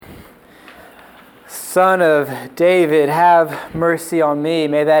Son of David, have mercy on me.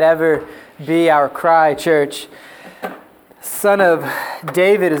 May that ever be our cry, church. Son of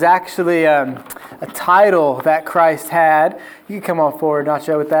David is actually a title that Christ had. You can come on forward,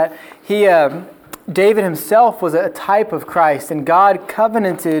 Nacho, with that. David himself was a type of Christ, and God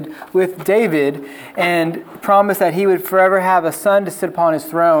covenanted with David and promised that he would forever have a son to sit upon his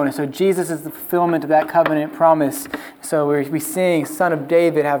throne. And so Jesus is the fulfillment of that covenant promise. So we sing, Son of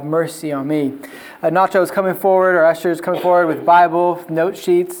David, have mercy on me. Nacho is coming forward, or Usher is coming forward with Bible, note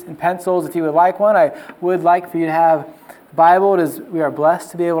sheets, and pencils. If you would like one, I would like for you to have a Bible. We are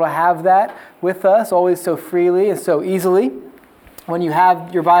blessed to be able to have that with us, always so freely and so easily. When you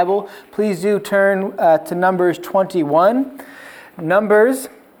have your Bible, please do turn to Numbers 21. Numbers,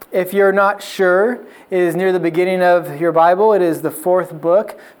 if you're not sure, is near the beginning of your Bible. It is the fourth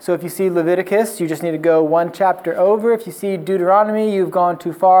book. So if you see Leviticus, you just need to go one chapter over. If you see Deuteronomy, you've gone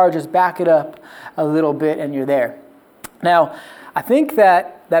too far. Just back it up a little bit and you're there. Now, I think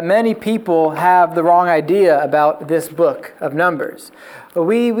that many people have the wrong idea about this book of Numbers.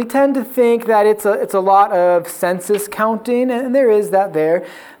 We tend to think that it's a lot of census counting, and there is that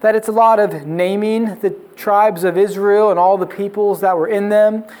it's a lot of naming the tribes of Israel and all the peoples that were in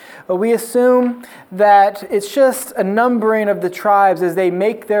them. We assume that it's just a numbering of the tribes as they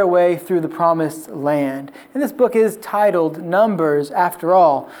make their way through the promised land. And this book is titled Numbers after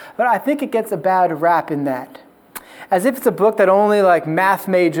all, but I think it gets a bad rap in that, as if it's a book that only like math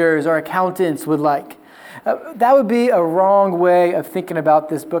majors or accountants would like. That would be a wrong way of thinking about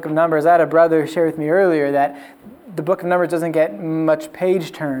this book of Numbers. I had a brother share with me earlier that the book of Numbers doesn't get much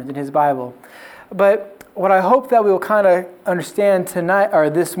page turns in his Bible. But what I hope that we will kind of understand tonight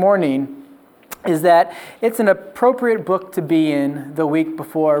or this morning is that it's an appropriate book to be in the week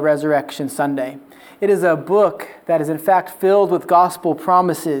before Resurrection Sunday. It is a book that is in fact filled with gospel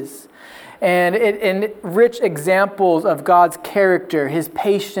promises and rich examples of God's character, His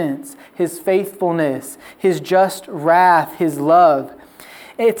patience, His faithfulness, His just wrath, His love.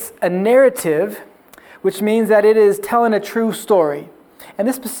 It's a narrative, which means that it is telling a true story. And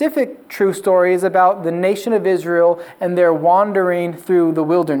this specific true story is about the nation of Israel and their wandering through the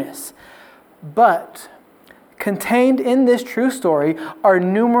wilderness. But contained in this true story are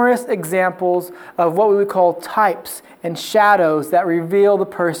numerous examples of what we would call types and shadows that reveal the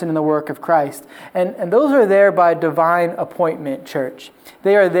person and the work of Christ. And those are there by divine appointment, church.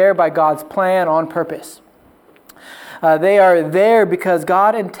 They are there by God's plan on purpose. They are there because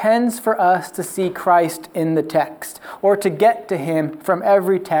God intends for us to see Christ in the text, or to get to Him from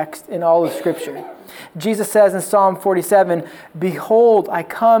every text in all of Scripture. Jesus says in Psalm 47, "Behold, I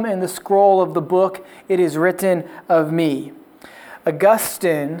come in the scroll of the book, it is written of me."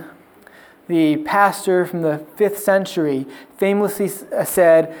 Augustine, the pastor from the 5th century, famously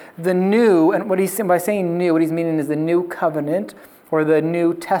said, the new, and by saying new, what he's meaning is the new covenant, or the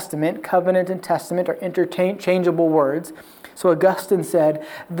New Testament. Covenant and testament are interchangeable words. So Augustine said,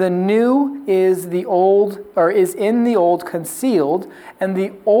 the new is the old, or is in the old concealed, and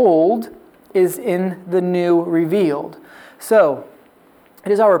the old is in the new revealed. So,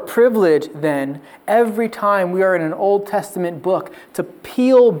 it is our privilege then, every time we are in an Old Testament book, to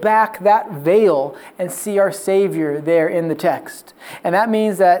peel back that veil and see our Savior there in the text. And that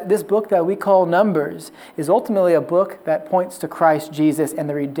means that this book that we call Numbers is ultimately a book that points to Christ Jesus and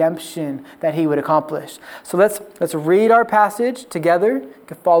the redemption that He would accomplish. So let's read our passage together. You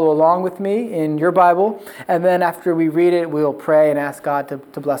can follow along with me in your Bible. And then after we read it, we'll pray and ask God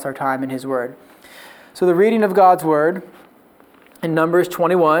to bless our time in His Word. So the reading of God's Word in Numbers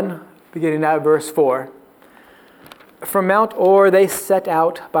 21, beginning at verse 4. From Mount Or they set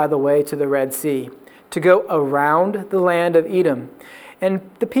out by the way to the Red Sea, to go around the land of Edom. And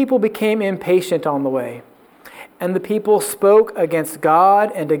the people became impatient on the way. And the people spoke against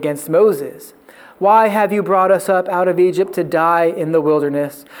God and against Moses. "Why have you brought us up out of Egypt to die in the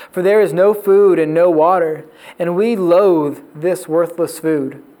wilderness? For there is no food and no water, and we loathe this worthless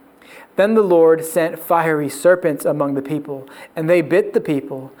food." Then the Lord sent fiery serpents among the people, and they bit the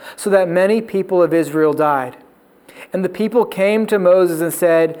people, so that many people of Israel died. And the people came to Moses and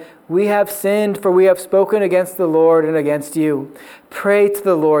said, "We have sinned, for we have spoken against the Lord and against you. Pray to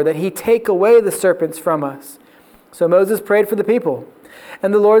the Lord that He take away the serpents from us." So Moses prayed for the people.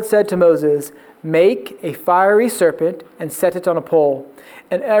 And the Lord said to Moses, "Make a fiery serpent and set it on a pole,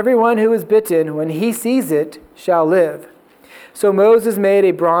 and everyone who is bitten, when he sees it, shall live." So Moses made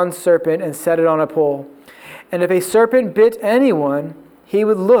a bronze serpent and set it on a pole. And if a serpent bit anyone, he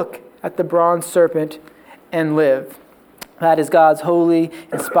would look at the bronze serpent and live. That is God's holy,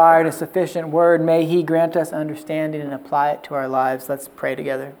 inspired, and sufficient word. May He grant us understanding and apply it to our lives. Let's pray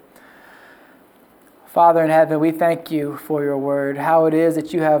together. Father in heaven, we thank you for your word, how it is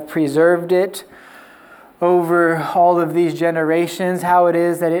that you have preserved it over all of these generations, how it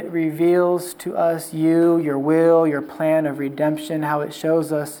is that it reveals to us you, your will, your plan of redemption, how it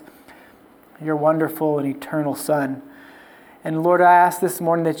shows us your wonderful and eternal Son. And Lord, I ask this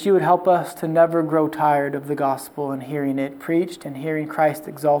morning that you would help us to never grow tired of the gospel and hearing it preached and hearing Christ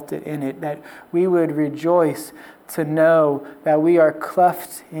exalted in it, that we would rejoice to know that we are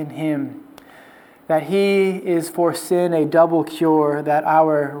cleft in him, that he is for sin a double cure, that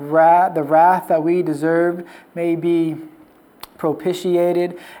the wrath that we deserve may be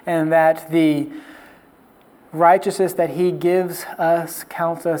propitiated, and that the righteousness that he gives us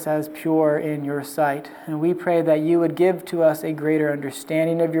counts us as pure in your sight. And we pray that you would give to us a greater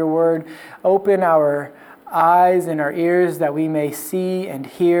understanding of your word. Open our eyes and our ears that we may see and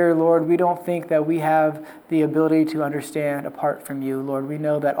hear. Lord, we don't think that we have the ability to understand apart from you. Lord, we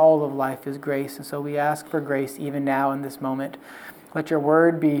know that all of life is grace, and so we ask for grace even now in this moment. Let your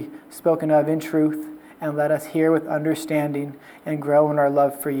word be spoken of in truth, and let us hear with understanding and grow in our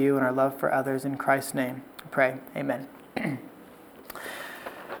love for you and our love for others. In Christ's name, I pray. Amen.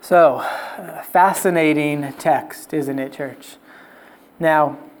 So, fascinating text, isn't it, church?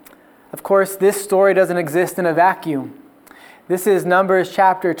 Now, of course, this story doesn't exist in a vacuum. This is Numbers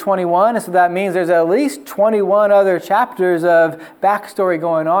chapter 21, and so that means there's at least 21 other chapters of backstory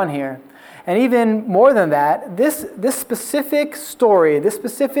going on here. And even more than that, this specific story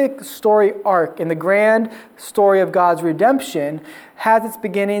arc in the grand story of God's redemption has its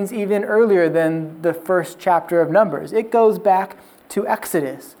beginnings even earlier than the first chapter of Numbers. It goes back to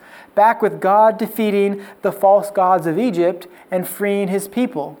Exodus, back with God defeating the false gods of Egypt and freeing his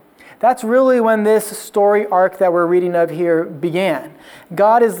people. That's really when this story arc that we're reading of here began.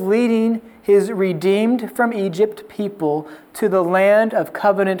 God is leading his redeemed from Egypt people to the land of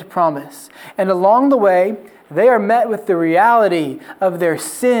covenant promise. And along the way, they are met with the reality of their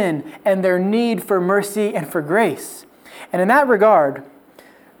sin and their need for mercy and for grace. And in that regard,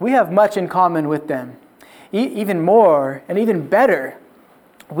 we have much in common with them. Even more and even better,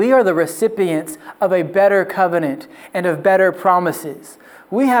 we are the recipients of a better covenant and of better promises.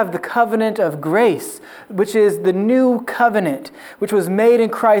 We have the covenant of grace, which is the new covenant, which was made in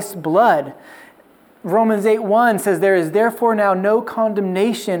Christ's blood. Romans 8:1 says, "There is therefore now no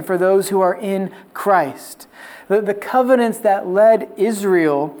condemnation for those who are in Christ." The covenants that led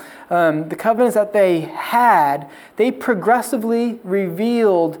Israel, the covenants that they had, they progressively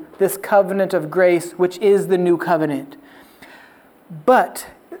revealed this covenant of grace, which is the new covenant. But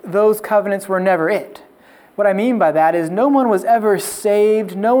those covenants were never it. What I mean by that is no one was ever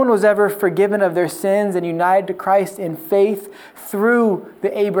saved, no one was ever forgiven of their sins and united to Christ in faith through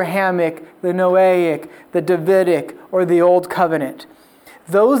the Abrahamic, the Noahic, the Davidic, or the Old Covenant.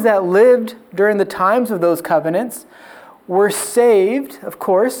 Those that lived during the times of those covenants were saved, of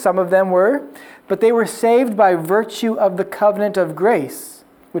course, some of them were, but they were saved by virtue of the covenant of grace,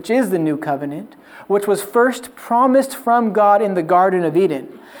 which is the new covenant, which was first promised from God in the Garden of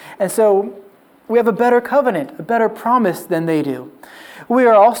Eden. And so we have a better covenant, a better promise than they do. We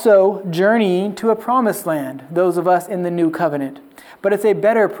are also journeying to a promised land, those of us in the new covenant. But it's a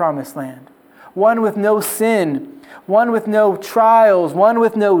better promised land. One with no sin, one with no trials, one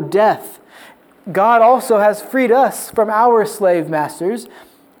with no death. God also has freed us from our slave masters,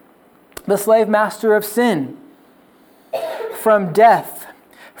 the slave master of sin, from death,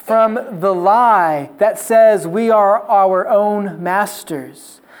 from the lie that says we are our own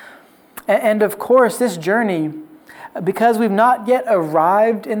masters. And of course, this journey, because we've not yet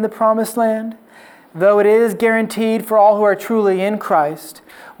arrived in the promised land, though it is guaranteed for all who are truly in Christ,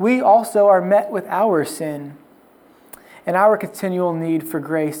 we also are met with our sin and our continual need for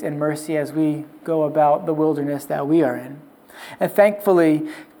grace and mercy as we go about the wilderness that we are in. And thankfully,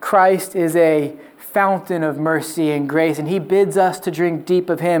 Christ is a fountain of mercy and grace, and he bids us to drink deep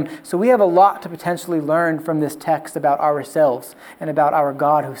of him. So we have a lot to potentially learn from this text about ourselves and about our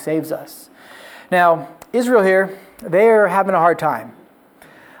God who saves us. Now, Israel here, they are having a hard time.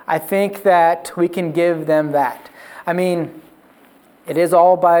 I think that we can give them that. I mean, it is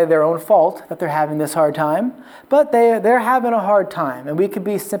all by their own fault that they're having this hard time, but they're having a hard time, and we could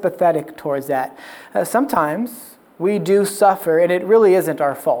be sympathetic towards that. Sometimes we do suffer, and it really isn't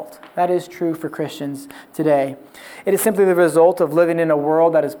our fault. That is true for Christians today. It is simply the result of living in a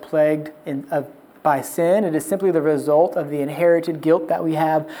world that is plagued by sin. It is simply the result of the inherited guilt that we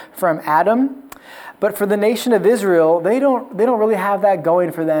have from Adam. But for the nation of Israel, they don't really have that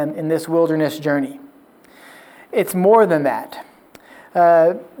going for them in this wilderness journey. It's more than that.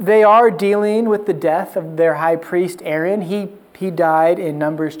 They are dealing with the death of their high priest Aaron. He He died in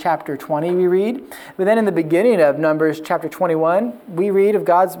Numbers chapter 20, we read. But then in the beginning of Numbers chapter 21, we read of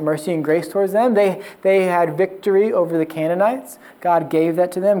God's mercy and grace towards them. They had victory over the Canaanites. God gave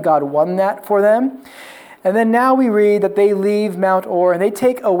that to them. God won that for them. And then now we read that they leave Mount Or and they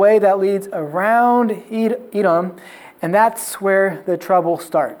take a way that leads around Edom, and that's where the trouble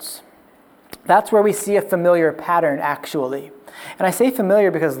starts. That's where we see a familiar pattern, actually. And I say familiar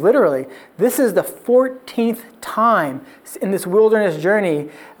because literally, this is the 14th time in this wilderness journey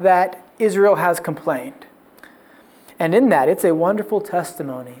that Israel has complained. And in that, it's a wonderful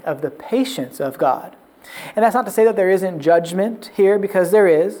testimony of the patience of God. And that's not to say that there isn't judgment here, because there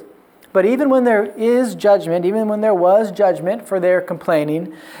is. But even when there is judgment, even when there was judgment for their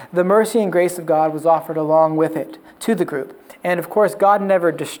complaining, the mercy and grace of God was offered along with it to the group. And of course, God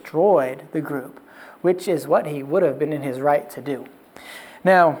never destroyed the group, which is what he would have been in his right to do.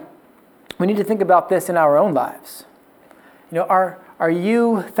 Now, we need to think about this in our own lives. Are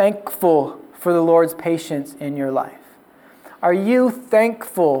you thankful for the Lord's patience in your life? Are you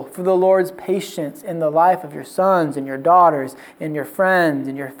thankful for the Lord's patience in the life of your sons and your daughters and your friends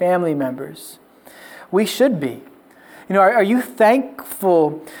and your family members? We should be. Are you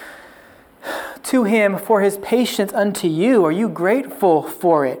thankful to him for his patience unto you? Are you grateful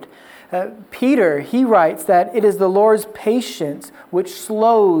for it? Peter, he writes that it is the Lord's patience which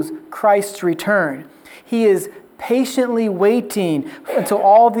slows Christ's return. He is patiently waiting until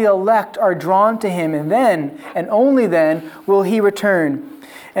all the elect are drawn to him, and then, and only then, will he return.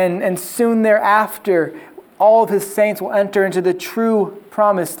 And soon thereafter, all of his saints will enter into the true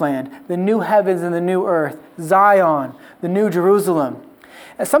promised land, the new heavens and the new earth, Zion, the new Jerusalem.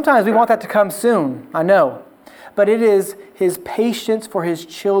 And sometimes we want that to come soon, I know. But it is his patience for his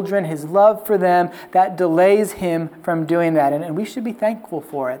children, his love for them, that delays him from doing that. And we should be thankful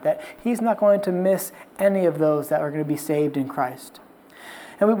for it, that he's not going to miss any of those that are going to be saved in Christ.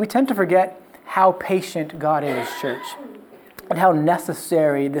 And we tend to forget how patient God is, church, and how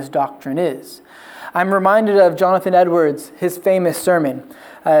necessary this doctrine is. I'm reminded of Jonathan Edwards, his famous sermon.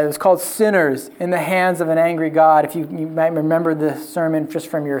 It was called Sinners in the Hands of an Angry God. If you might remember this sermon just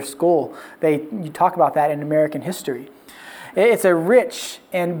from your school, you talk about that in American history. It's a rich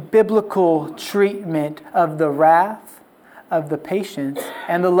and biblical treatment of the wrath, of the patience,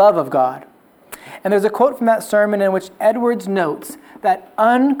 and the love of God. And there's a quote from that sermon in which Edwards notes that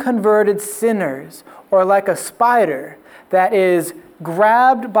unconverted sinners are like a spider that is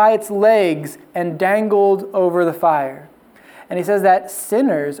grabbed by its legs and dangled over the fire. And he says that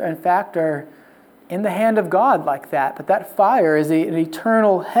sinners, in fact, are in the hand of God like that. But that fire is an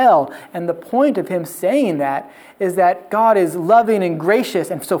eternal hell. And the point of him saying that is that God is loving and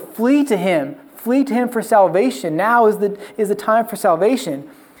gracious. And so flee to him. Flee to him for salvation. Now is the time for salvation.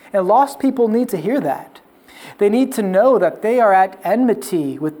 And lost people need to hear that. They need to know that they are at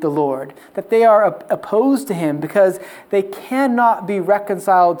enmity with the Lord, that they are opposed to him, because they cannot be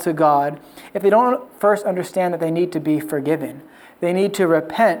reconciled to God if they don't first understand that they need to be forgiven. They need to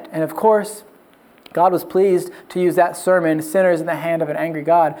repent. And of course, God was pleased to use that sermon, Sinners in the Hand of an Angry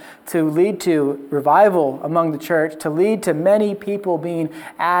God, to lead to revival among the church, to lead to many people being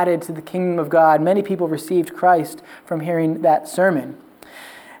added to the kingdom of God. Many people received Christ from hearing that sermon.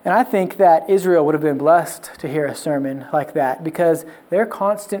 And I think that Israel would have been blessed to hear a sermon like that, because their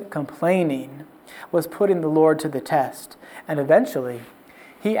constant complaining was putting the Lord to the test. And eventually,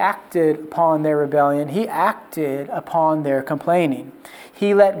 he acted upon their rebellion. He acted upon their complaining.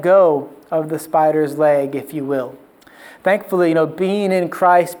 He let go of the spider's leg, if you will. Thankfully, being in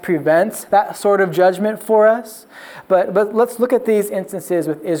Christ prevents that sort of judgment for us. But let's look at these instances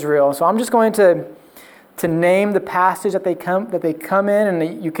with Israel. So I'm just going to name the passage that they come in,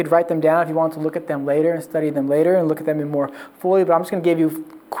 and you could write them down if you want to look at them later and study them later and look at them in more fully. But I'm just going to give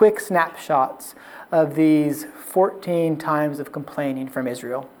you quick snapshots of these 14 times of complaining from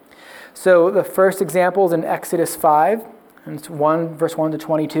Israel. So the first example is in Exodus 5, and it's verse 1 to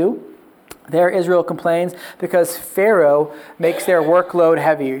 22. There Israel complains because Pharaoh makes their workload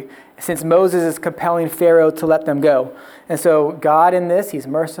heavy, since Moses is compelling Pharaoh to let them go. And so God in this, he's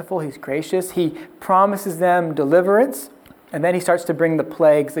merciful, he's gracious. He promises them deliverance, and then he starts to bring the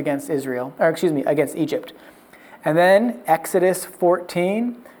plagues against against Egypt. And then Exodus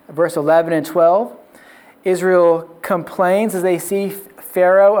 14, verse 11 and 12, Israel complains as they see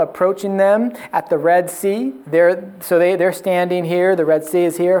Pharaoh approaching them at the Red Sea. They're standing here, the Red Sea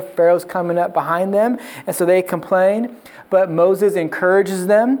is here, Pharaoh's coming up behind them, and so they complain. But Moses encourages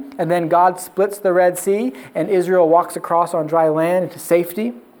them, and then God splits the Red Sea, and Israel walks across on dry land into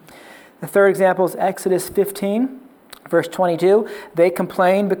safety. The third example is Exodus 15, Verse 22, they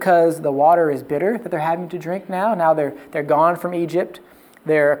complain because the water is bitter that they're having to drink now. Now they're gone from Egypt.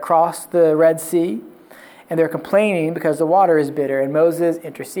 They're across the Red Sea. And they're complaining because the water is bitter. And Moses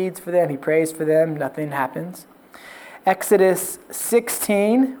intercedes for them. He prays for them. Nothing happens. Exodus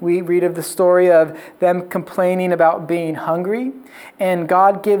 16, we read of the story of them complaining about being hungry. And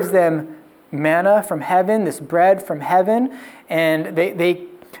God gives them manna from heaven, this bread from heaven. And they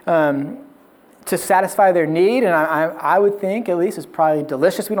to satisfy their need, and I would think at least it's probably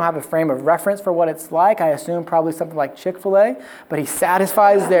delicious. We don't have a frame of reference for what it's like. I assume probably something like Chick-fil-A, but he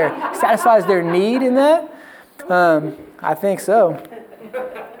satisfies their need in that. I think so.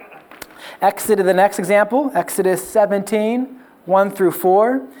 The next example, Exodus 17, 1 through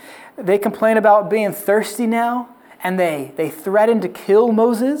 4. They complain about being thirsty now, and they threaten to kill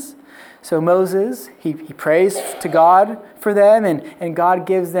Moses. So Moses, he prays to God for them, and God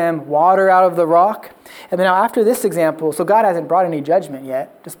gives them water out of the rock. And then now after this example, so God hasn't brought any judgment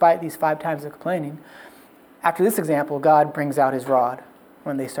yet, despite these 5 times of complaining. After this example, God brings out his rod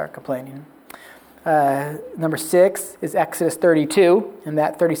when they start complaining. Number 6 is Exodus 32. In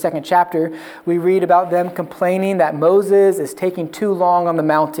that 32nd chapter, we read about them complaining that Moses is taking too long on the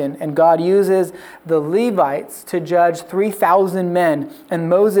mountain, and God uses the Levites to judge 3,000 men, and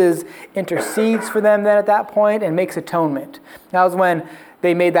Moses intercedes for them then at that point and makes atonement. That was when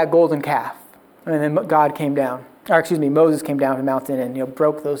they made that golden calf, and then Moses came down from the mountain and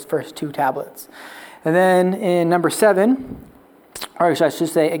broke those first 2 tablets. And then in number 7, or I should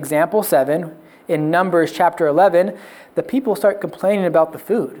say example 7, in Numbers chapter 11, the people start complaining about the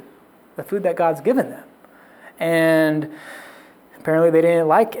food that God's given them. And apparently they didn't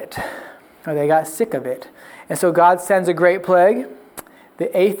like it, or they got sick of it. And so God sends a great plague. The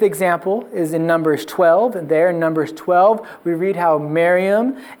 8th example is in Numbers 12. And there in Numbers 12, we read how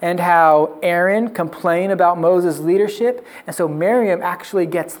Miriam and how Aaron complain about Moses' leadership. And so Miriam actually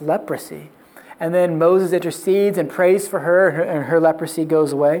gets leprosy. And then Moses intercedes and prays for her, and her leprosy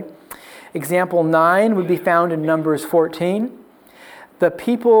goes away. Example 9 would be found in Numbers 14. The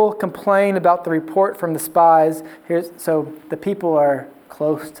people complain about the report from the spies. So the people are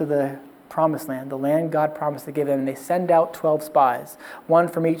close to the promised land, the land God promised to give them. And they send out 12 spies, 1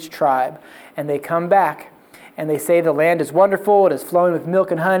 from each tribe. And they come back and they say the land is wonderful, it is flowing with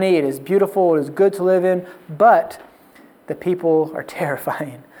milk and honey, it is beautiful, it is good to live in, but the people are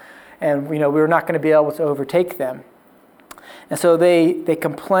terrifying. And we're not going to be able to overtake them. And so they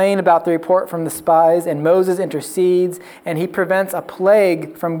complain about the report from the spies, and Moses intercedes, and he prevents a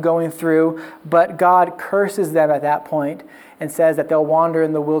plague from going through, but God curses them at that point and says that they'll wander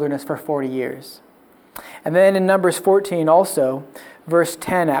in the wilderness for 40 years. And then in Numbers 14 also, verse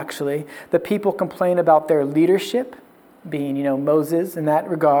 10 actually, the people complain about their leadership, being, Moses in that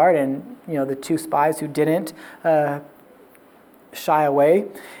regard, and, the 2 spies who didn't shy away.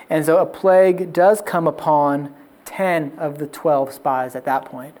 And so a plague does come upon 10 of the 12 spies at that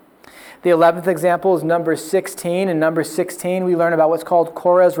point. The 11th example is Numbers 16. In Numbers 16, we learn about what's called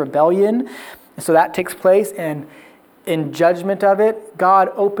Korah's rebellion. So that takes place, and in judgment of it, God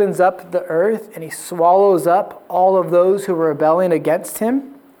opens up the earth, and he swallows up all of those who were rebelling against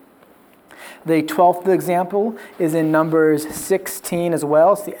him. The 12th example is in Numbers 16 as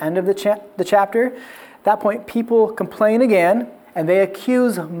well. It's the end of the chapter. At that point, people complain again, and they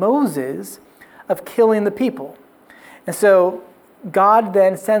accuse Moses of killing the people. And so God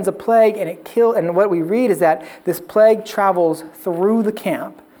then sends a plague, and what we read is that this plague travels through the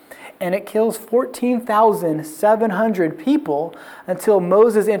camp, and it kills 14,700 people until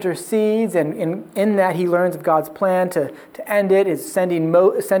Moses intercedes, and in that he learns of God's plan to end it, is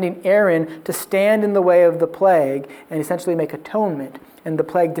sending Aaron to stand in the way of the plague and essentially make atonement, and the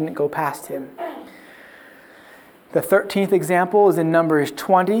plague didn't go past him. The 13th example is in Numbers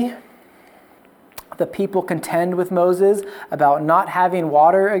 20. The people contend with Moses about not having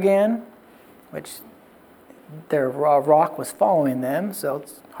water again, which their rock was following them, so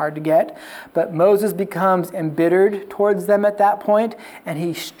it's hard to get. But Moses becomes embittered towards them at that point, and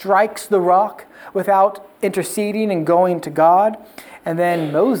he strikes the rock without interceding and going to God. And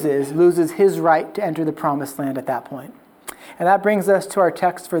then Moses loses his right to enter the promised land at that point. And that brings us to our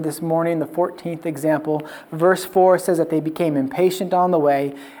text for this morning, the 14th example. Verse 4 says that they became impatient on the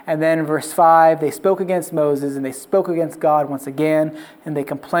way. And then verse 5, they spoke against Moses and they spoke against God once again. And they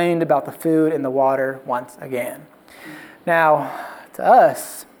complained about the food and the water once again. Now, to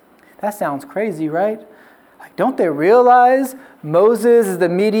us, that sounds crazy, right? Like, don't they realize Moses is the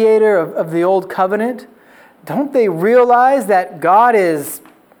mediator of the old covenant? Don't they realize that God is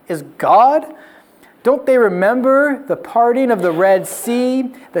God? Don't they remember the parting of the Red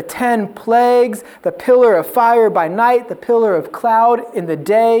Sea, the 10 plagues, the pillar of fire by night, the pillar of cloud in the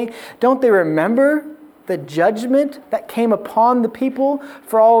day? Don't they remember the judgment that came upon the people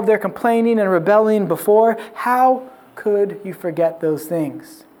for all of their complaining and rebelling before? How could you forget those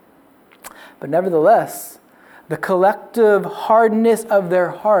things? But nevertheless, the collective hardness of their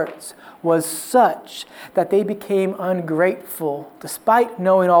hearts was such that they became ungrateful despite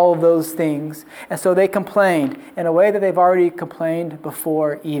knowing all of those things. And so they complained in a way that they've already complained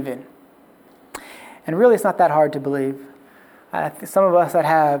before even. And really, it's not that hard to believe. Some of us that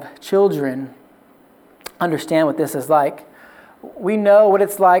have children understand what this is like. We know what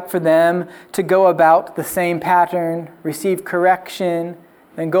it's like for them to go about the same pattern, receive correction,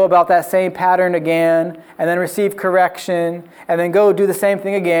 then go about that same pattern again, and then receive correction, and then go do the same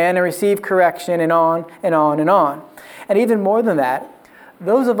thing again and receive correction, and on and on and on. And even more than that,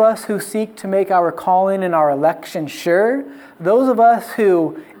 those of us who seek to make our calling and our election sure, those of us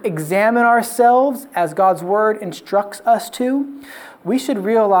who examine ourselves as God's word instructs us to, we should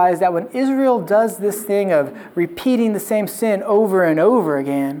realize that when Israel does this thing of repeating the same sin over and over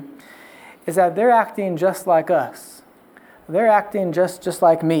again, is that they're acting just like us. They're acting just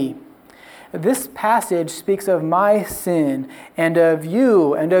like me. This passage speaks of my sin and of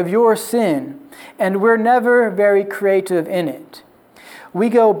you and of your sin, and we're never very creative in it. We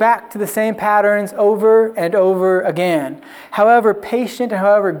go back to the same patterns over and over again. However patient and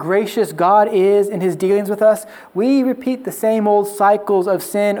however gracious God is in his dealings with us, we repeat the same old cycles of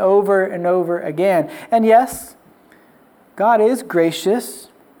sin over and over again. And yes, God is gracious.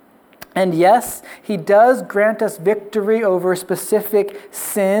 And yes, he does grant us victory over specific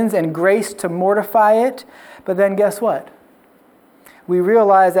sins and grace to mortify it. But then guess what? We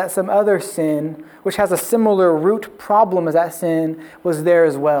realize that some other sin, which has a similar root problem as that sin, was there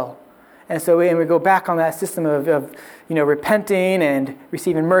as well. And so we go back on that system of repenting and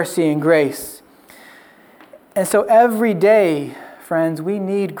receiving mercy and grace. And so every day, friends, we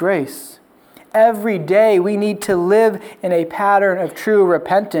need grace. Every day we need to live in a pattern of true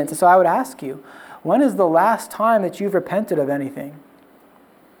repentance. And so I would ask you, when is the last time that you've repented of anything?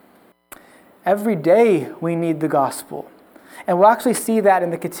 Every day we need the gospel. And we'll actually see that in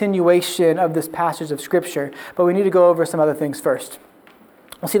the continuation of this passage of Scripture. But we need to go over some other things first.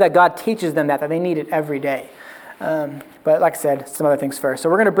 We'll see that God teaches them that they need it every day. But like I said, some other things first. So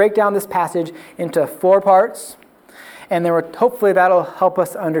we're going to break down this passage into 4 parts. And then hopefully that'll help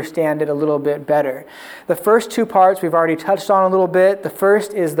us understand it a little bit better. The first 2 parts we've already touched on a little bit. The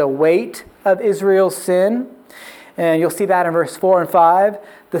first is the weight of Israel's sin. And you'll see that in verse 4 and 5.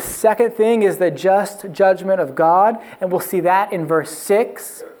 The second thing is the just judgment of God. And we'll see that in verse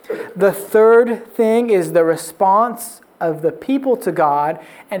 6. The third thing is the response of the people to God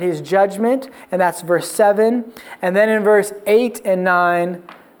and his judgment. And that's verse 7. And then in verse 8 and 9,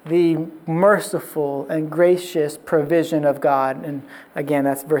 the merciful and gracious provision of God. And again,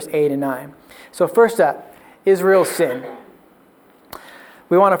 that's verse 8 and 9. So first up, Israel's sin.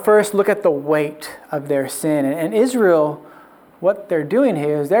 We want to first look at the weight of their sin. And Israel, what they're doing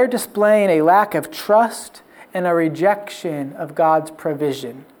here is they're displaying a lack of trust and a rejection of God's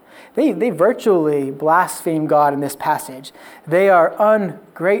provision. They virtually blaspheme God in this passage. They are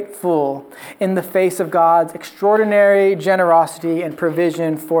ungrateful in the face of God's extraordinary generosity and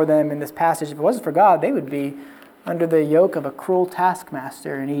provision for them in this passage. If it wasn't for God, they would be under the yoke of a cruel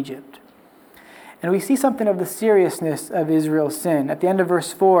taskmaster in Egypt. And we see something of the seriousness of Israel's sin. At the end of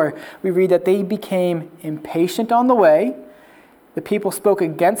verse 4, we read that they became impatient on the way. The people spoke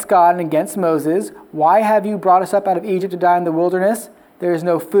against God and against Moses. Why have you brought us up out of Egypt to die in the wilderness? There is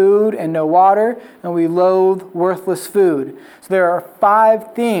no food and no water, and we loathe worthless food. So there are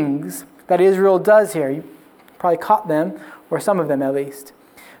 5 things that Israel does here. You probably caught them, or some of them at least.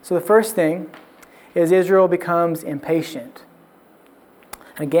 So the first thing is Israel becomes impatient.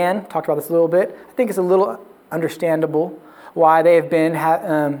 And again, talked about this a little bit. I think it's a little understandable why they have been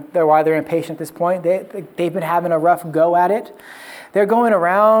why they're impatient at this point. They've been having a rough go at it. They're going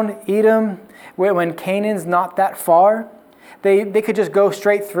around Edom when Canaan's not that far. They could just go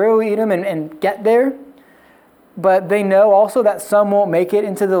straight through Edom and get there. But they know also that some won't make it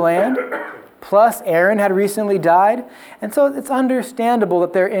into the land. Plus, Aaron had recently died. And so it's understandable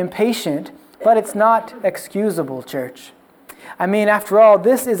that they're impatient, but it's not excusable, church. I mean, after all,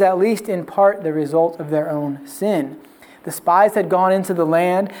 this is at least in part the result of their own sin. The spies had gone into the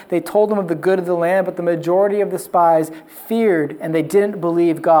land. They told them of the good of the land, but the majority of the spies feared and they didn't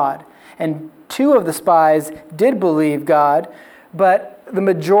believe God. And 2 of the spies did believe God, but the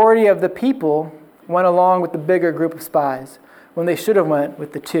majority of the people went along with the bigger group of spies when they should have went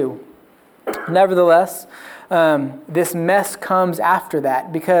with the 2. Nevertheless, this mess comes after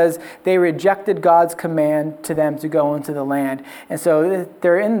that because they rejected God's command to them to go into the land. And so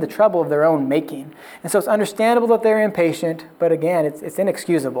they're in the trouble of their own making. And so it's understandable that they're impatient, but again, it's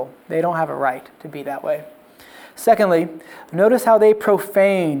inexcusable. They don't have a right to be that way. Secondly, notice how they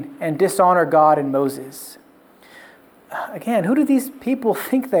profane and dishonor God and Moses. Again, who do these people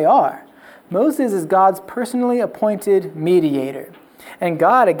think they are? Moses is God's personally appointed mediator. And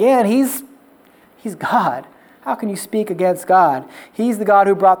God, again, he's God. How can you speak against God? He's the God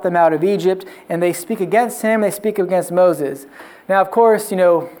who brought them out of Egypt, and they speak against him, they speak against Moses. Now, of course,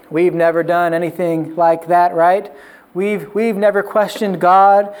 we've never done anything like that, right? We've never questioned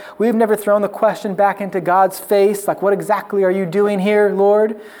God. We've never thrown the question back into God's face, like, what exactly are you doing here,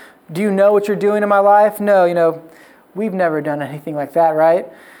 Lord? Do you know what you're doing in my life? No, we've never done anything like that, right?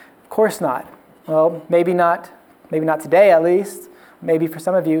 Of course not. Well, maybe not today at least. Maybe for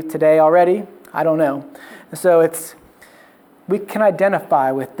some of you today already. I don't know. And so we can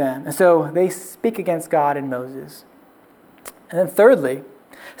identify with them. And so they speak against God and Moses. And then thirdly,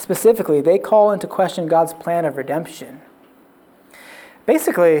 specifically, they call into question God's plan of redemption.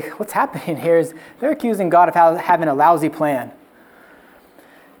 Basically, what's happening here is they're accusing God of having a lousy plan.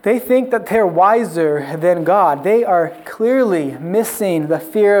 They think that they're wiser than God. They are clearly missing the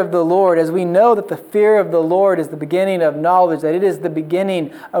fear of the Lord, as we know that the fear of the Lord is the beginning of knowledge, that it is the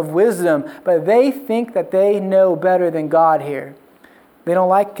beginning of wisdom. But they think that they know better than God here. They don't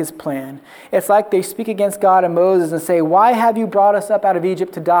like his plan. It's like they speak against God and Moses and say, why have you brought us up out of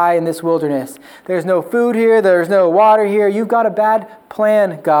Egypt to die in this wilderness? There's no food here. There's no water here. You've got a bad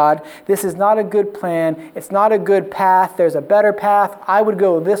plan, God. This is not a good plan. It's not a good path. There's a better path. I would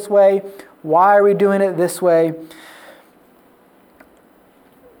go this way. Why are we doing it this way?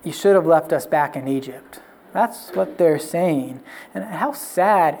 You should have left us back in Egypt. That's what they're saying. And how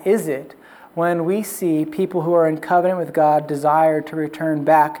sad is it when we see people who are in covenant with God desire to return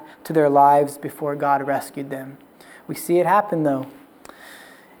back to their lives before God rescued them. We see it happen though.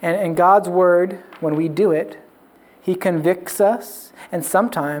 And in God's word, when we do it, he convicts us, and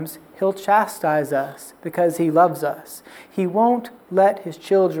sometimes he'll chastise us because he loves us. He won't let his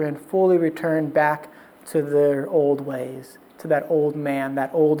children fully return back to their old ways, to that old man,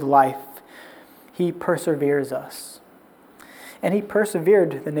 that old life. He perseveres us. And he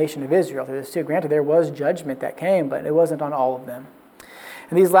persevered the nation of Israel through this too. Granted, there was judgment that came, but it wasn't on all of them.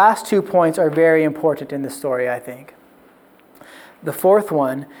 And these last 2 points are very important in the story, I think. The fourth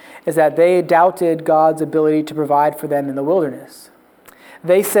one is that they doubted God's ability to provide for them in the wilderness.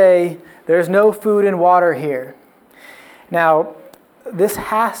 They say, there's no food and water here. Now, this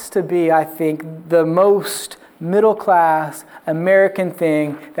has to be, I think, the most middle-class American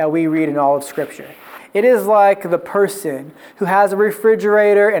thing that we read in all of Scripture. It is like the person who has a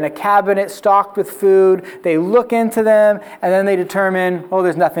refrigerator and a cabinet stocked with food. They look into them and then they determine,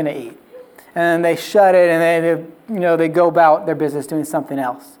 there's nothing to eat. And they shut it and they go about their business doing something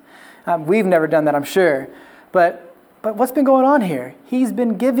else. We've never done that, I'm sure. But what's been going on here? He's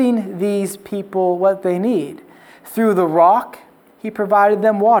been giving these people what they need. Through the rock, he provided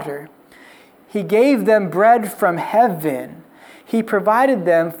them water. He gave them bread from heaven. He provided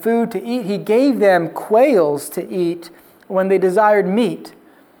them food to eat. He gave them quails to eat when they desired meat.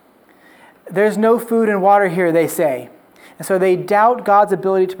 There's no food and water here, they say. And so they doubt God's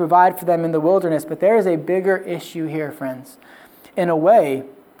ability to provide for them in the wilderness. But there is a bigger issue here, friends. In a way,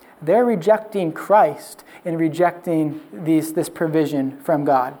 they're rejecting Christ in rejecting this provision from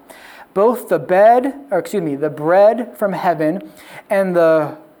God. Both the bread from heaven and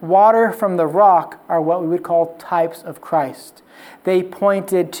the water from the rock are what we would call types of Christ. They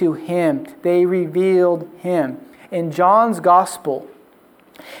pointed to him. They revealed him. In John's gospel,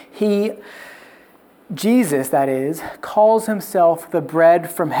 Jesus, that is, calls himself the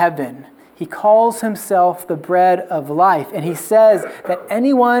bread from heaven. He calls himself the bread of life. And he says that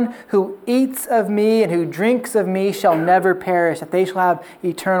anyone who eats of me and who drinks of me shall never perish, that they shall have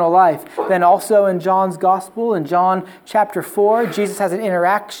eternal life. Then also in John's gospel, in John chapter 4, Jesus has an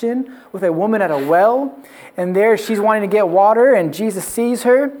interaction with a woman at a well. And there she's wanting to get water, and Jesus sees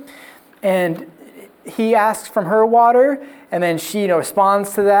her. And he asks from her water, and then she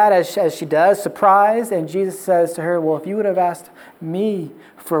responds to that as she does, surprised. And Jesus says to her, well, if you would have asked me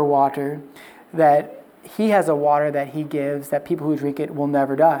for water, that he has a water that he gives, that people who drink it will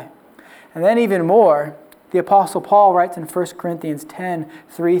never die. And then even more, the Apostle Paul writes in 1 Corinthians 10,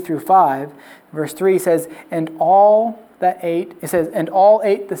 3 through 5, verse 3 says, and all ate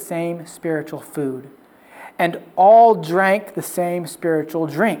the same spiritual food, and all drank the same spiritual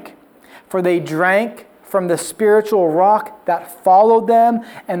drink. For they drank from the spiritual rock that followed them,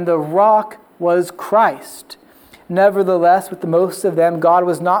 and the rock was Christ. Nevertheless, with the most of them, God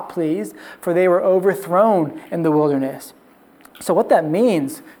was not pleased, for they were overthrown in the wilderness. So what that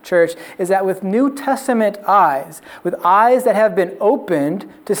means, church, is that with New Testament eyes, with eyes that have been opened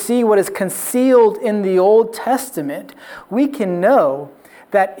to see what is concealed in the Old Testament, we can know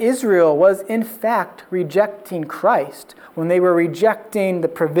that Israel was in fact rejecting Christ when they were rejecting the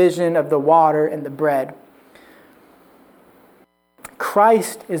provision of the water and the bread.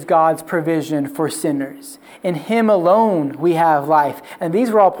 Christ is God's provision for sinners. In Him alone we have life. And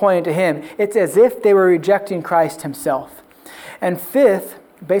these were all pointing to Him. It's as if they were rejecting Christ Himself. And fifth,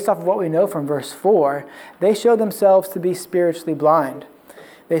 based off of what we know from verse 4, they showed themselves to be spiritually blind.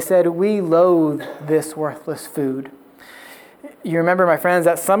 They said, "We loathe this worthless food." You remember, my friends,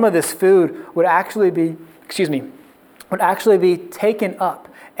 that some of this food would actually be taken up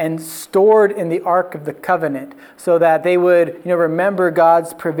and stored in the Ark of the Covenant so that they would, remember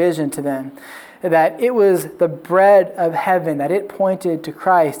God's provision to them. That it was the bread of heaven, that it pointed to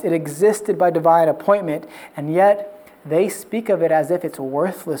Christ. It existed by divine appointment, and yet they speak of it as if it's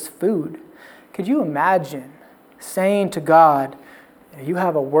worthless food. Could you imagine saying to God, "You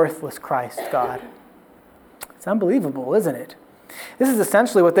have a worthless Christ, God"? It's unbelievable, isn't it? This is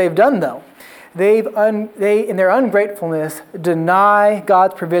essentially what they've done, though. They, in their ungratefulness, deny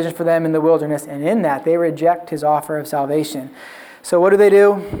God's provision for them in the wilderness, and in that, they reject His offer of salvation. So what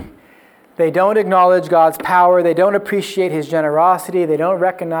do? They don't acknowledge God's power. They don't appreciate His generosity. They don't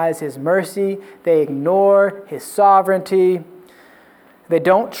recognize His mercy. They ignore His sovereignty. They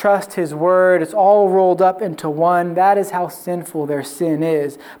don't trust His word. It's all rolled up into one. That is how sinful their sin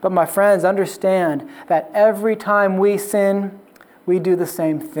is. But my friends, understand that every time we sin, we do the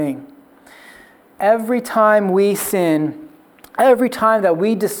same thing. Every time we sin, every time that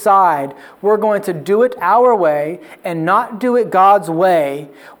we decide we're going to do it our way and not do it God's way,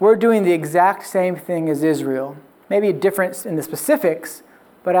 we're doing the exact same thing as Israel. Maybe a difference in the specifics,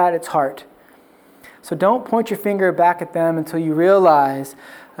 but at its heart. So don't point your finger back at them until you realize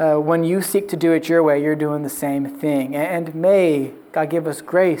when you seek to do it your way, you're doing the same thing. And may God give us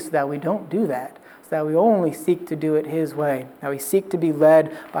grace that we don't do that, so that we only seek to do it His way, that we seek to be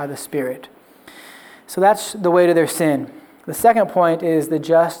led by the Spirit. So that's the way to their sin. The second point is the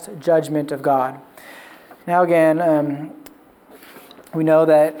just judgment of God. Now again, we know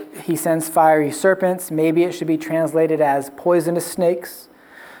that He sends fiery serpents. Maybe it should be translated as poisonous snakes.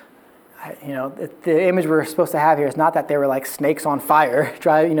 The image we're supposed to have here is not that they were like snakes on fire,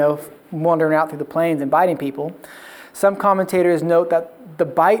 wandering out through the plains and biting people. Some commentators note that the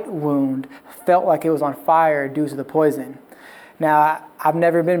bite wound felt like it was on fire due to the poison. Now, I've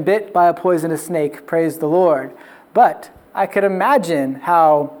never been bit by a poisonous snake, praise the Lord, but I could imagine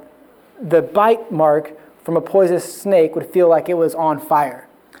how the bite mark from a poisonous snake would feel like it was on fire.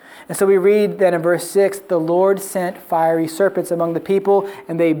 And so we read then in verse 6, "The Lord sent fiery serpents among the people,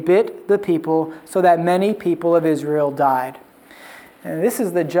 and they bit the people, so that many people of Israel died." And this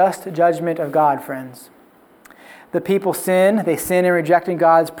is the just judgment of God, friends. The people sin. They sin in rejecting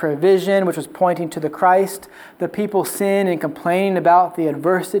God's provision, which was pointing to the Christ. The people sin in complaining about the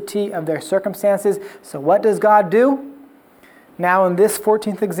adversity of their circumstances. So what does God do? Now in this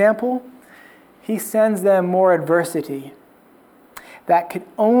 14th example, He sends them more adversity that could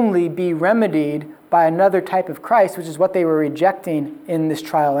only be remedied by another type of Christ, which is what they were rejecting in this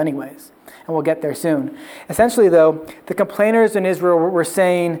trial anyways. And we'll get there soon. Essentially, though, the complainers in Israel were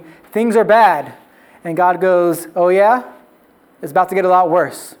saying, things are bad. And God goes, oh yeah? It's about to get a lot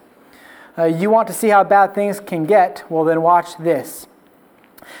worse. You want to see how bad things can get? Well, then watch this.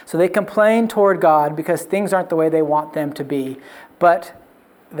 So they complain toward God because things aren't the way they want them to be. But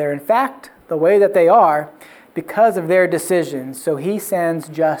they're in fact the way that they are because of their decisions. So He sends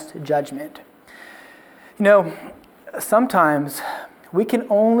just judgment. Sometimes we can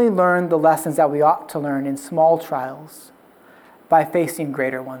only learn the lessons that we ought to learn in small trials by facing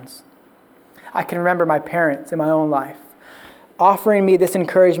greater ones. I can remember my parents in my own life offering me this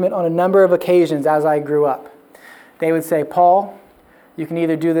encouragement on a number of occasions as I grew up. They would say, Paul, you can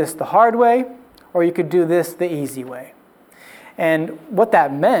either do this the hard way or you could do this the easy way. And what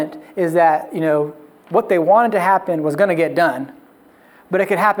that meant is that, what they wanted to happen was going to get done. But it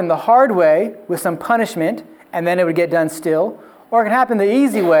could happen the hard way with some punishment and then it would get done still. Or it can happen the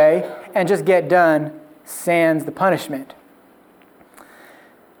easy way and just get done sans the punishment.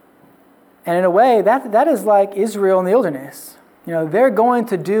 And in a way, that is like Israel in the wilderness. They're going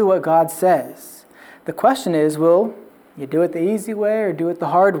to do what God says. The question is, will you do it the easy way or do it the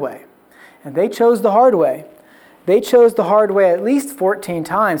hard way? And they chose the hard way. They chose the hard way at least 14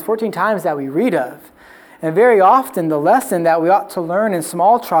 times that we read of. And very often the lesson that we ought to learn in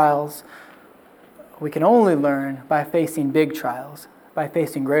small trials, we can only learn by facing big trials, by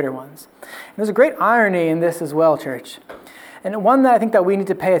facing greater ones. And there's a great irony in this as well, church, and one that I think that we need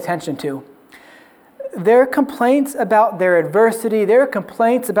to pay attention to. Their complaints about their adversity, their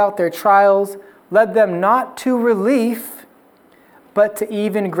complaints about their trials led them not to relief, but to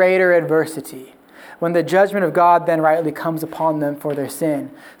even greater adversity, when the judgment of God then rightly comes upon them for their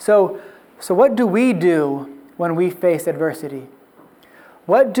sin. So what do we do when we face adversity?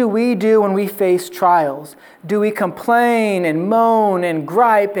 What do we do when we face trials? Do we complain and moan and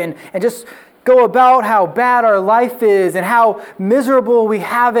gripe and just go about how bad our life is and how miserable we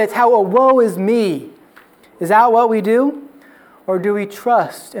have it, how woe is me? Is that what we do? Or do we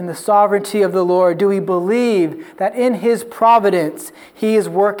trust in the sovereignty of the Lord? Do we believe that in His providence, He is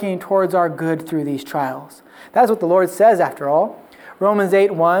working towards our good through these trials? That's what the Lord says after all. Romans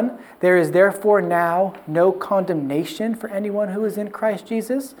 8:1, there is therefore now no condemnation for anyone who is in Christ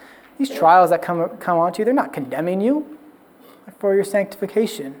Jesus. These trials that come onto you, they're not condemning you, but for your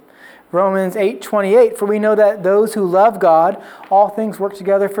sanctification. Romans 8:28, for we know that those who love God, all things work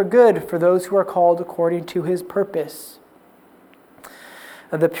together for good for those who are called according to His purpose.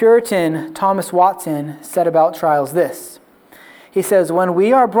 The Puritan Thomas Watson said about trials this. He says, when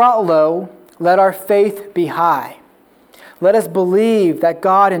we are brought low, let our faith be high. Let us believe that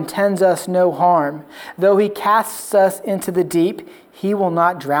God intends us no harm. Though He casts us into the deep, He will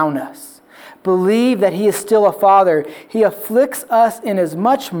not drown us. Believe that He is still a Father. He afflicts us in as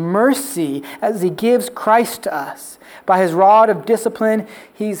much mercy as He gives Christ to us. By His rod of discipline,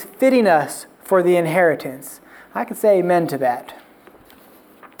 He's fitting us for the inheritance. I can say amen to that.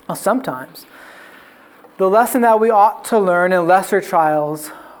 Well, sometimes the lesson that we ought to learn in lesser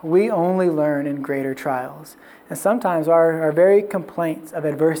trials, we only learn in greater trials. And sometimes our very complaints of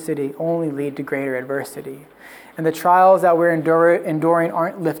adversity only lead to greater adversity. And the trials that we're enduring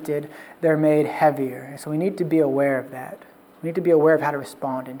aren't lifted, they're made heavier. So we need to be aware of that. We need to be aware of how to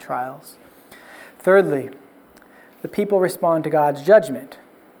respond in trials. Thirdly, the people respond to God's judgment.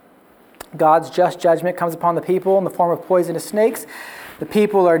 God's just judgment comes upon the people in the form of poisonous snakes. The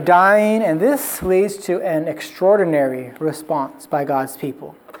people are dying, and this leads to an extraordinary response by God's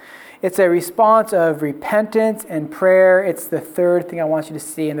people. It's a response of repentance and prayer. It's the third thing I want you to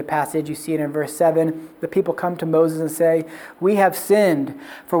see in the passage. You see it in verse 7. The people come to Moses and say, we have sinned,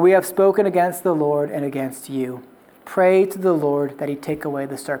 for we have spoken against the Lord and against you. Pray to the Lord that He take away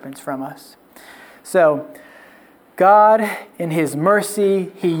the serpents from us. So, God, in His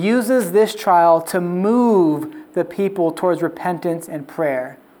mercy, He uses this trial to move the people towards repentance and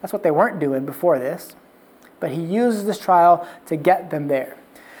prayer. That's what they weren't doing before this. But He uses this trial to get them there.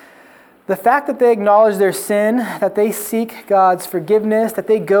 The fact that they acknowledge their sin, that they seek God's forgiveness, that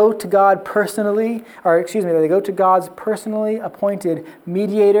they go to God personally, that they go to God's personally appointed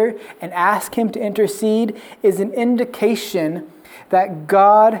mediator and ask Him to intercede is an indication that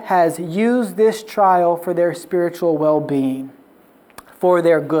God has used this trial for their spiritual well-being, for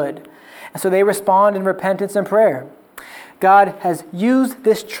their good. And so they respond in repentance and prayer. God has used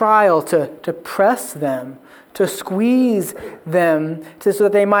this trial to press them, to squeeze them, so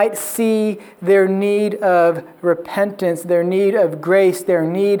that they might see their need of repentance, their need of grace, their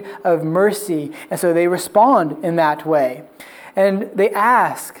need of mercy. And so they respond in that way. And they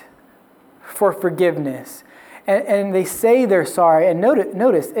ask for forgiveness. And they say they're sorry. And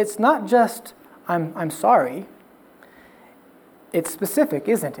notice, it's not just, I'm sorry. It's specific,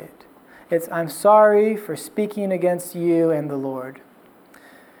 isn't it? It's, I'm sorry for speaking against you and the Lord.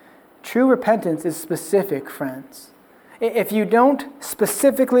 True repentance is specific, friends. If you don't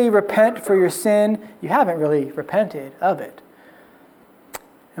specifically repent for your sin, you haven't really repented of it.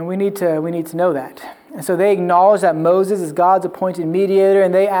 And we need to know that. And so they acknowledge that Moses is God's appointed mediator,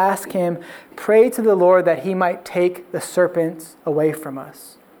 and they ask him, pray to the Lord that He might take the serpents away from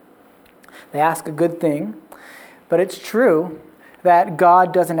us. They ask a good thing, but it's true that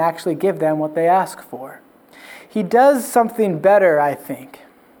God doesn't actually give them what they ask for. He does something better, I think,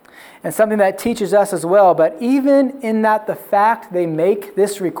 and something that teaches us as well. But even in that the fact they make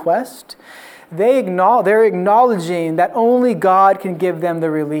this request, they're acknowledging that only God can give them the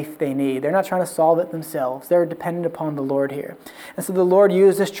relief they need. They're not trying to solve it themselves. They're dependent upon the Lord here. And so the Lord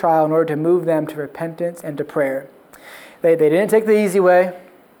used this trial in order to move them to repentance and to prayer. They didn't take the easy way.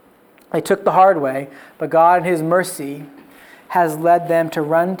 They took the hard way. But God in His mercy has led them to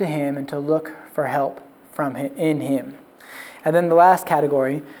run to Him and to look for help from Him, in Him. And then the last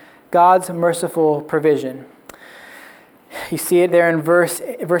category, God's merciful provision. You see it there in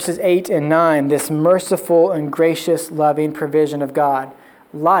verses 8 and 9, this merciful and gracious, loving provision of God.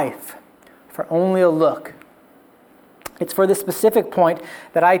 Life, for only a look. It's for this specific point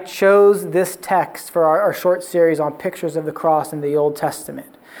that I chose this text for our short series on pictures of the cross in the Old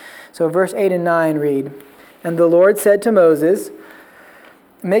Testament. So verse 8 and 9 read, "And the Lord said to Moses,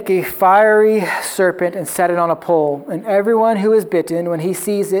 make a fiery serpent and set it on a pole, and everyone who is bitten, when he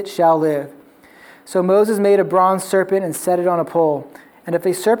sees it, shall live. So Moses made a bronze serpent and set it on a pole. And if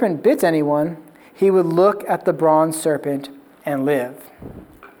a serpent bit anyone, he would look at the bronze serpent and live."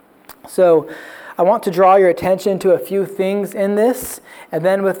 So I want to draw your attention to a few things in this, and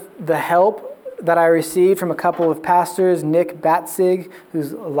then with the help that I received from a couple of pastors, Nick Batzig,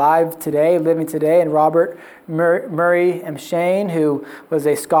 who's living today, and Robert Murray M'Shane, who was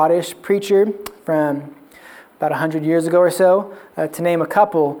a Scottish preacher from about 100 years ago or so, to name a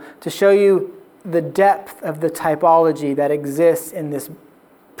couple, to show you the depth of the typology that exists in this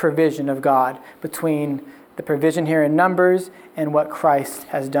provision of God between the provision here in Numbers and what Christ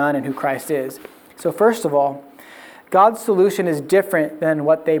has done and who Christ is. So first of all, God's solution is different than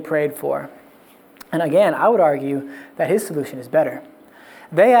what they prayed for. And again, I would argue that his solution is better.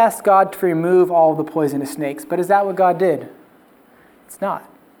 They asked God to remove all of the poisonous snakes, but is that what God did? It's not.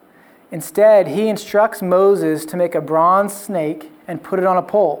 Instead, he instructs Moses to make a bronze snake and put it on a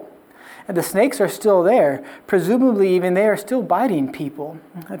pole. And the snakes are still there. Presumably, even they are still biting people.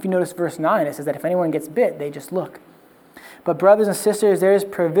 If you notice verse 9, it says that if anyone gets bit, they just look. But brothers and sisters, there is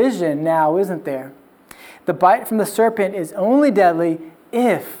provision now, isn't there? The bite from the serpent is only deadly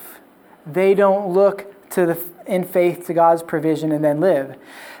if they don't look in faith to God's provision and then live.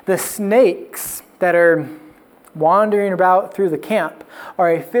 The snakes that are wandering about through the camp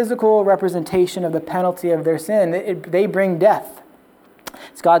are a physical representation of the penalty of their sin. They bring death.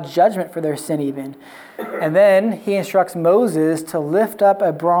 It's God's judgment for their sin even. And then he instructs Moses to lift up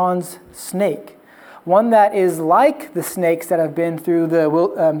a bronze snake, one that is like the snakes that have been through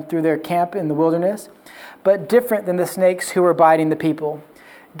their camp in the wilderness, but different than the snakes who were biting the people.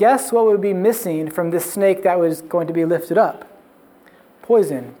 Guess what would be missing from this snake that was going to be lifted up?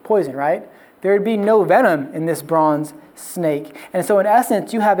 Poison, right? There would be no venom in this bronze snake. And so in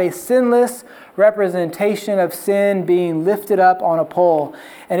essence, you have a sinless representation of sin being lifted up on a pole.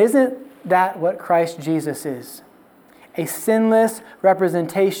 And isn't that what Christ Jesus is? A sinless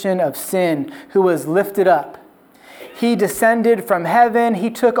representation of sin who was lifted up. He descended from heaven, he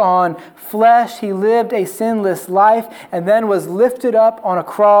took on flesh, he lived a sinless life, and then was lifted up on a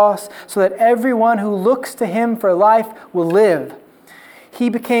cross so that everyone who looks to him for life will live. He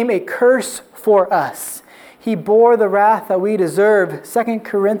became a curse for us. He bore the wrath that we deserve. 2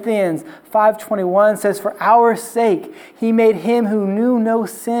 Corinthians 5:21 says, "For our sake he made him who knew no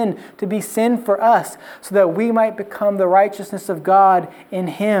sin to be sin for us, so that we might become the righteousness of God in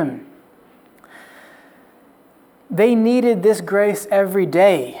him." They needed this grace every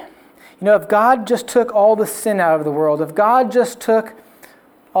day. You know, if God just took all the sin out of the world, if God just took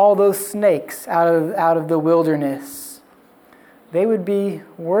all those snakes out of the wilderness, they would be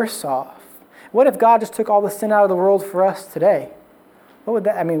worse off. What if God just took all the sin out of the world for us today? What would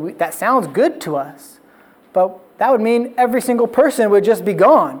that, that sounds good to us, but that would mean every single person would just be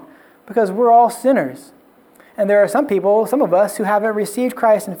gone because we're all sinners. And there are some of us who haven't received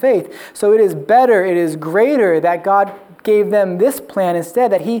Christ in faith. So it is better, it is greater that God gave them this plan instead,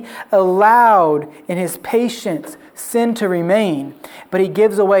 that he allowed in his patience sin to remain, but he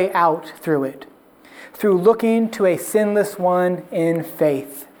gives a way out through it, through looking to a sinless one in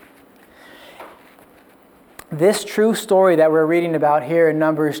faith. This true story that we're reading about here in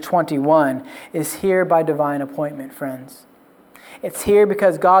Numbers 21 is here by divine appointment, friends. It's here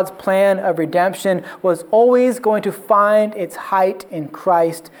because God's plan of redemption was always going to find its height in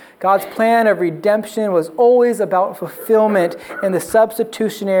Christ. God's plan of redemption was always about fulfillment in the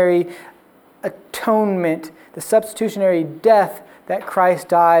substitutionary atonement, the substitutionary death that Christ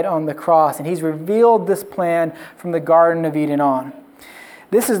died on the cross. And he's revealed this plan from the Garden of Eden on.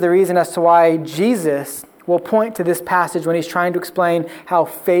 This is the reason as to why Jesus will point to this passage when he's trying to explain how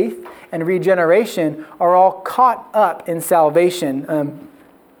faith and regeneration are all caught up in salvation.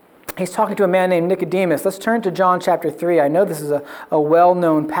 He's talking to a man named Nicodemus. Let's turn to John chapter 3. I know this is a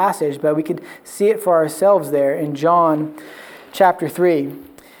well-known passage, but we could see it for ourselves there in John chapter 3.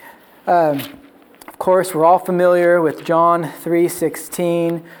 Of course, we're all familiar with John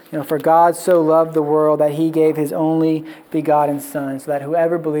 3:16. For God so loved the world that he gave his only begotten Son, so that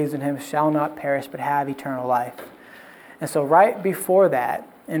whoever believes in him shall not perish but have eternal life. And so right before that,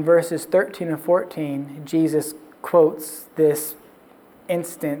 in verses 13 and 14, Jesus quotes this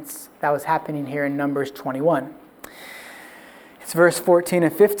instance that was happening here in Numbers 21. It's verse 14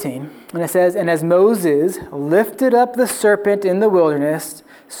 and 15, and it says, "And as Moses lifted up the serpent in the wilderness,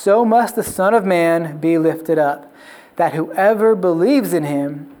 so must the Son of Man be lifted up, that whoever believes in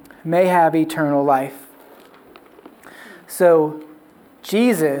him may have eternal life. So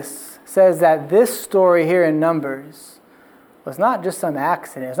Jesus says that this story here in Numbers was not just some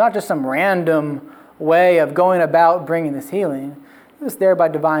accident. It's not just some random way of going about bringing this healing. It was there by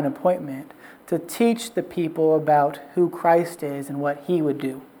divine appointment to teach the people about who Christ is and what he would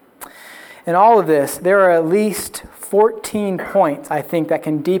do. In all of this, there are at least 14 points, I think, that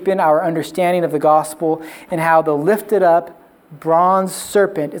can deepen our understanding of the gospel and how the lifted up bronze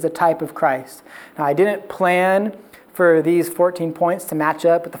serpent is a type of Christ. Now, I didn't plan for these 14 points to match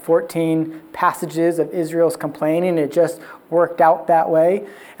up with the 14 passages of Israel's complaining. It just worked out that way.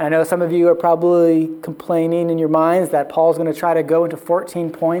 And I know some of you are probably complaining in your minds that Paul's going to try to go into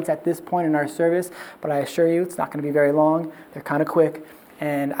 14 points at this point in our service, but I assure you it's not going to be very long. They're kind of quick.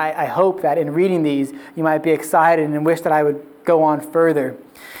 And I hope that in reading these, you might be excited and wish that I would go on further.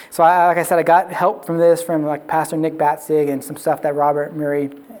 So like I said, I got help from this from like Pastor Nick Batzig and some stuff that Robert Murray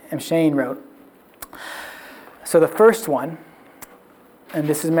and Shane wrote. So the first one, and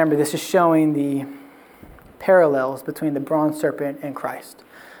this is showing the parallels between the bronze serpent and Christ.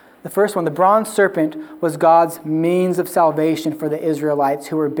 The first one, the bronze serpent was God's means of salvation for the Israelites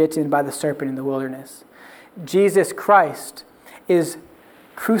who were bitten by the serpent in the wilderness. Jesus Christ is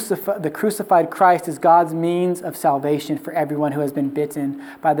the crucified Christ is God's means of salvation for everyone who has been bitten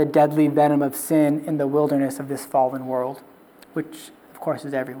by the deadly venom of sin in the wilderness of this fallen world, which, of course,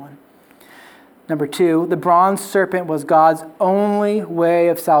 is everyone. Number two, the bronze serpent was God's only way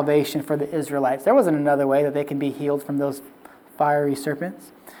of salvation for the Israelites. There wasn't another way that they can be healed from those fiery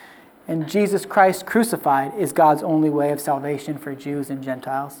serpents. And Jesus Christ crucified is God's only way of salvation for Jews and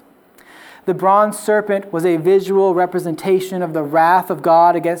Gentiles. The bronze serpent was a visual representation of the wrath of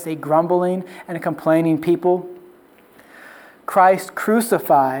God against a grumbling and complaining people. Christ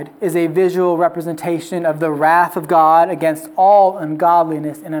crucified is a visual representation of the wrath of God against all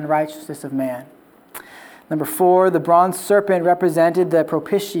ungodliness and unrighteousness of man. Number four, the bronze serpent represented the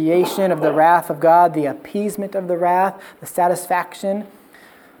propitiation of the wrath of God, the appeasement of the wrath, the satisfaction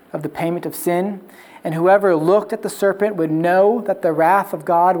of the payment of sin. And whoever looked at the serpent would know that the wrath of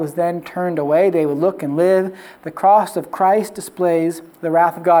God was then turned away. They would look and live. The cross of Christ displays the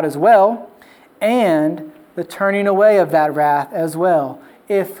wrath of God as well, and the turning away of that wrath as well,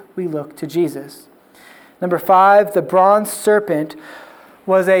 if we look to Jesus. Number five, the bronze serpent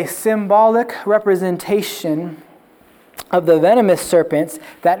was a symbolic representation of the venomous serpents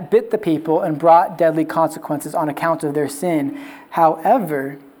that bit the people and brought deadly consequences on account of their sin.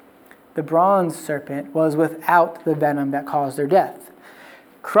 However, the bronze serpent was without the venom that caused their death.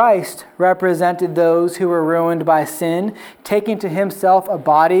 Christ represented those who were ruined by sin, taking to himself a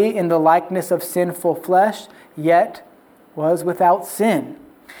body in the likeness of sinful flesh, yet was without sin,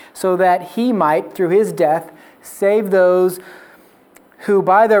 so that he might, through his death, save those who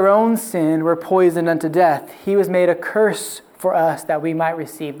by their own sin were poisoned unto death. He was made a curse for us that we might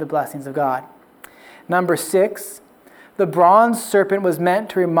receive the blessings of God. Number six, the bronze serpent was meant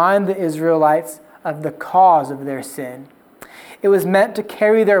to remind the Israelites of the cause of their sin. It was meant to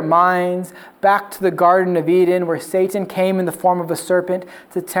carry their minds back to the Garden of Eden, where Satan came in the form of a serpent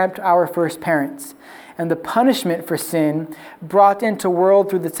to tempt our first parents. And the punishment for sin brought into the world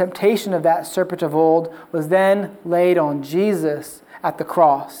through the temptation of that serpent of old was then laid on Jesus at the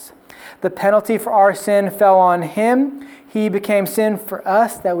cross. The penalty for our sin fell on him. He became sin for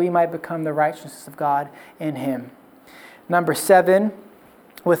us that we might become the righteousness of God in him. Number seven,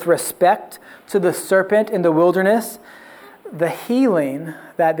 with respect to the serpent in the wilderness, the healing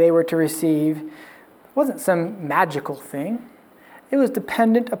that they were to receive wasn't some magical thing. It was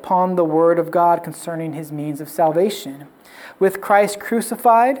dependent upon the word of God concerning his means of salvation. With Christ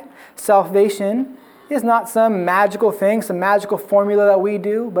crucified, salvation is not some magical thing, some magical formula that we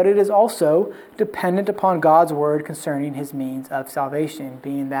do, but it is also dependent upon God's word concerning his means of salvation,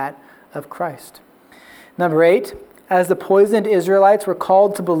 being that of Christ. Number eight, as the poisoned Israelites were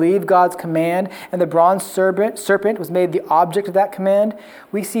called to believe God's command and the bronze serpent was made the object of that command,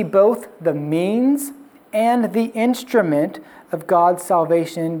 we see both the means and the instrument of God's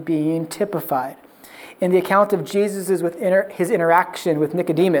salvation being typified. In the account of Jesus' his interaction with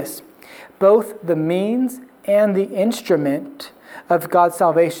Nicodemus, both the means and the instrument of God's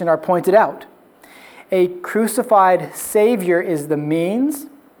salvation are pointed out. A crucified Savior is the means,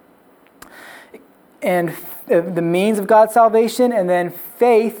 and the means of God's salvation, and then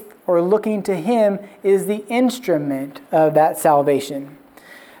faith, or looking to him, is the instrument of that salvation.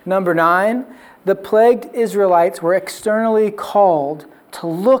 Number 9, the plagued Israelites were externally called to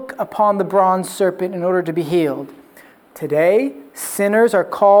look upon the bronze serpent in order to be healed. Today, sinners are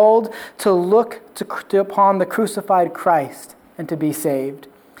called to look upon the crucified Christ and to be saved.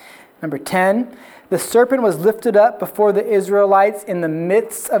 Number 10, the serpent was lifted up before the Israelites in the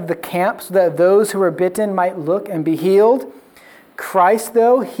midst of the camp so that those who were bitten might look and be healed. Christ,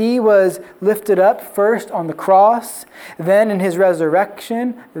 though, he was lifted up first on the cross, then in his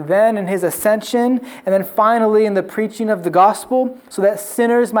resurrection, then in his ascension, and then finally in the preaching of the gospel so that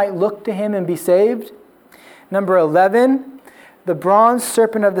sinners might look to him and be saved. Number 11, the bronze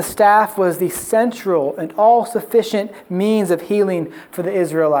serpent of the staff was the central and all-sufficient means of healing for the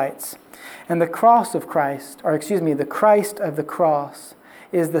Israelites. And the cross of Christ, the Christ of the cross,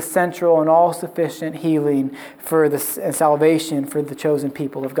 is the central and all-sufficient healing for the salvation for the chosen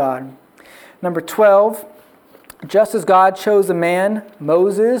people of God. Number 12, just as God chose a man,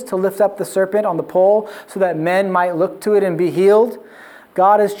 Moses, to lift up the serpent on the pole so that men might look to it and be healed,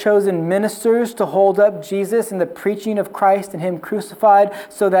 God has chosen ministers to hold up Jesus in the preaching of Christ and him crucified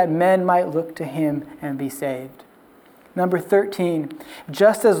so that men might look to him and be saved. Number 13,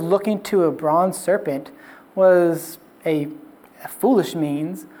 just as looking to a bronze serpent was a foolish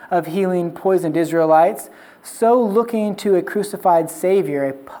means of healing poisoned Israelites, so looking to a crucified Savior,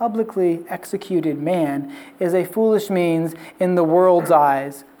 a publicly executed man, is a foolish means in the world's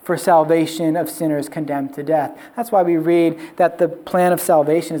eyes for salvation of sinners condemned to death. That's why we read that the plan of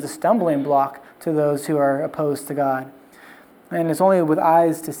salvation is a stumbling block to those who are opposed to God. And it's only with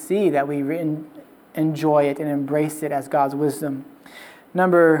eyes to see that we enjoy it and embrace it as God's wisdom.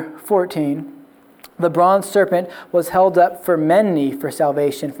 Number 14, the bronze serpent was held up for many for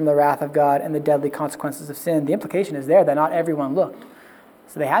salvation from the wrath of God and the deadly consequences of sin. The implication is there that not everyone looked.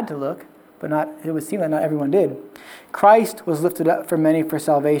 So they had to look, but it would seem that not everyone did. Christ was lifted up for many for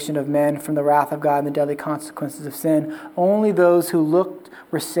salvation of men from the wrath of God and the deadly consequences of sin. Only those who looked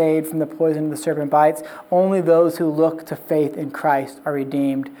were saved from the poison of the serpent bites. Only those who look to faith in Christ are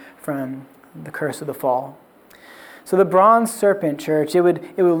redeemed from the curse of the fall. So the bronze serpent, church, it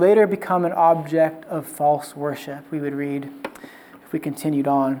would later become an object of false worship. We would read, if we continued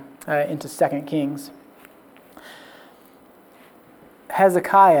on into 2 Kings.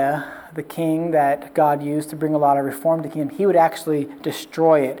 Hezekiah, the king that God used to bring a lot of reform to the kingdom, he would actually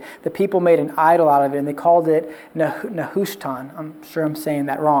destroy it. The people made an idol out of it, and they called it Nehushtan. I'm sure I'm saying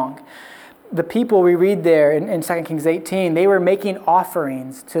that wrong. The people we read there in 2 Kings 18, they were making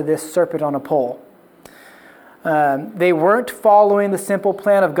offerings to this serpent on a pole. They weren't following the simple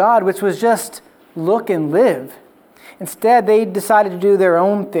plan of God, which was just look and live. Instead, they decided to do their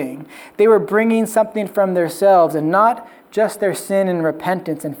own thing. They were bringing something from themselves, and not just their sin and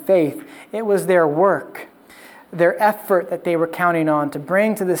repentance and faith. It was their work, their effort that they were counting on to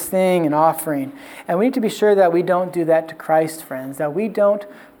bring to this thing an offering. And we need to be sure that we don't do that to Christ, friends, that we don't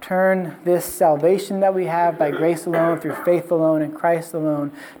turn this salvation that we have by grace alone, through faith alone, in Christ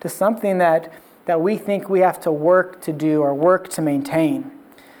alone, to something that we think we have to work to do or work to maintain.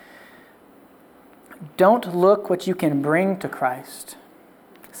 Don't look what you can bring to Christ.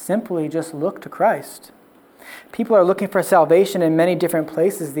 Simply just look to Christ. People are looking for salvation in many different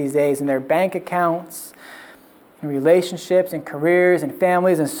places these days, in their bank accounts, in relationships, in careers, in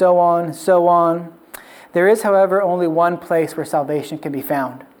families, and so on and so on. There is, however, only one place where salvation can be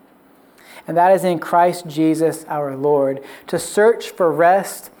found, and that is in Christ Jesus our Lord. To search for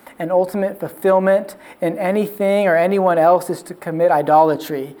rest and ultimate fulfillment in anything or anyone else is to commit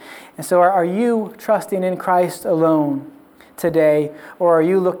idolatry. And so are you trusting in Christ alone today, or are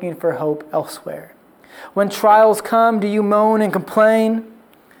you looking for hope elsewhere? When trials come, do you moan and complain?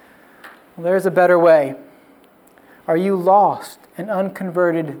 Well, there's a better way. Are you lost and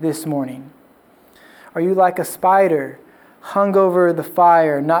unconverted this morning? Are you like a spider hung over the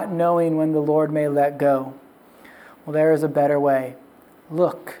fire, not knowing when the Lord may let go? Well, there is a better way.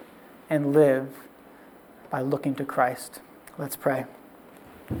 Look and live by looking to Christ. Let's pray.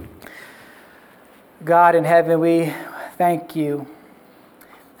 God in heaven, we thank you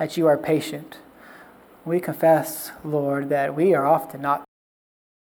that you are patient. We confess, Lord, that we are often not